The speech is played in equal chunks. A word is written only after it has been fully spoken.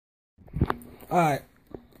Alright,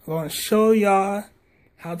 I'm going to show y'all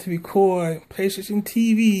how to record PlayStation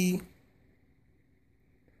TV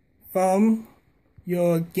from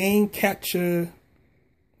your game capture,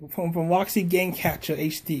 from Roxio Game Capture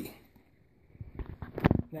HD.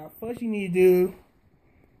 Now, first you need to do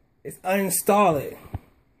is uninstall it,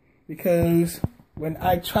 because when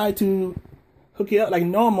I try to hook it up like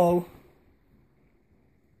normal,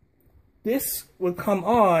 this will come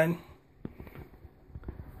on,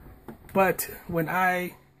 but when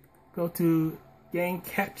I go to Game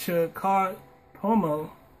Capture Card Promo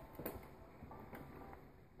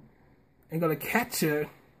and go to Capture,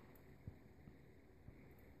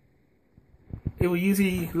 it will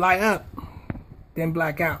usually light up, then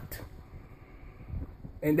black out,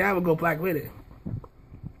 and that will go black with it.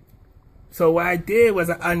 So what I did was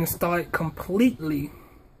I uninstalled it completely,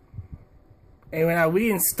 and when I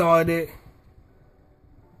reinstalled it,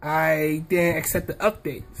 I didn't accept the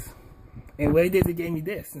updates. And what it did, it gave me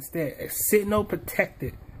this instead: a signal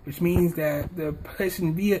protected, which means that the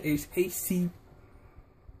PlayStation Vita is HC.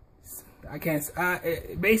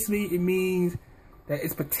 Basically, it means that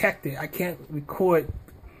it's protected. I can't record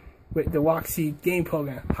with the Roxio game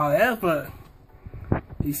program. However,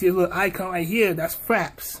 you see a little icon right here, that's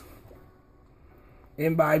Fraps.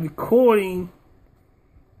 And by recording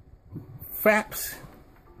Fraps,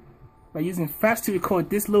 by using Fraps to record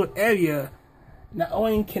this little area, not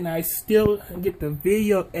only can I still get the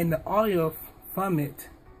video and the audio from it,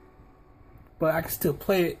 but I can still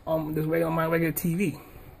play it on this way on my regular TV.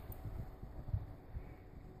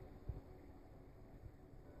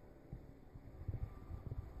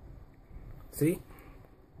 See?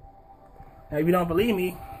 Now, if you don't believe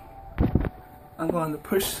me, I'm going to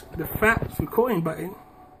push the Fraps recording button.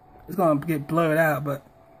 It's going to get blurred out, but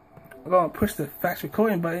I'm going to push the Fraps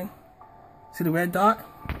recording button. See the red dot?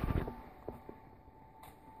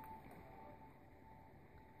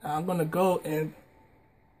 Now I'm going to go and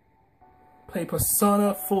play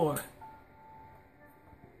Persona 4.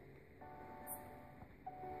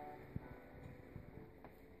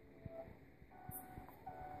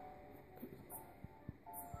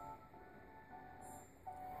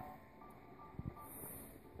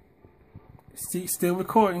 See, still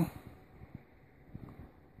recording.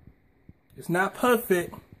 It's not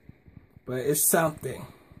perfect, but it's something.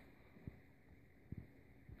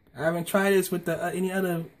 I haven't tried this with any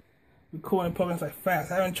other recording programs like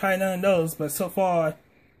Fraps. I haven't tried none of those, but so far,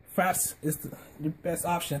 Fraps is the best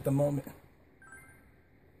option at the moment.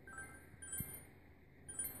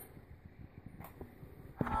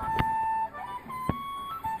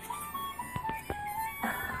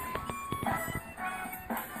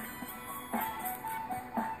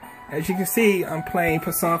 As you can see, I'm playing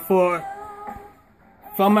Persona 4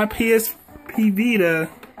 from my PSP Vita.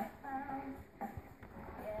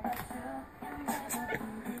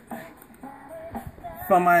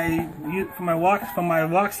 from my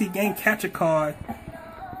Roxio Game Capture card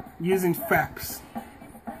using Fraps.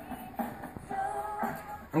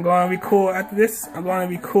 I'm going to record after this. I'm going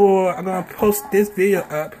to post this video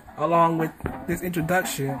up along with this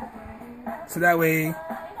introduction, so that way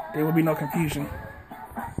there will be no confusion.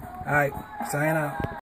 Alright, sign out.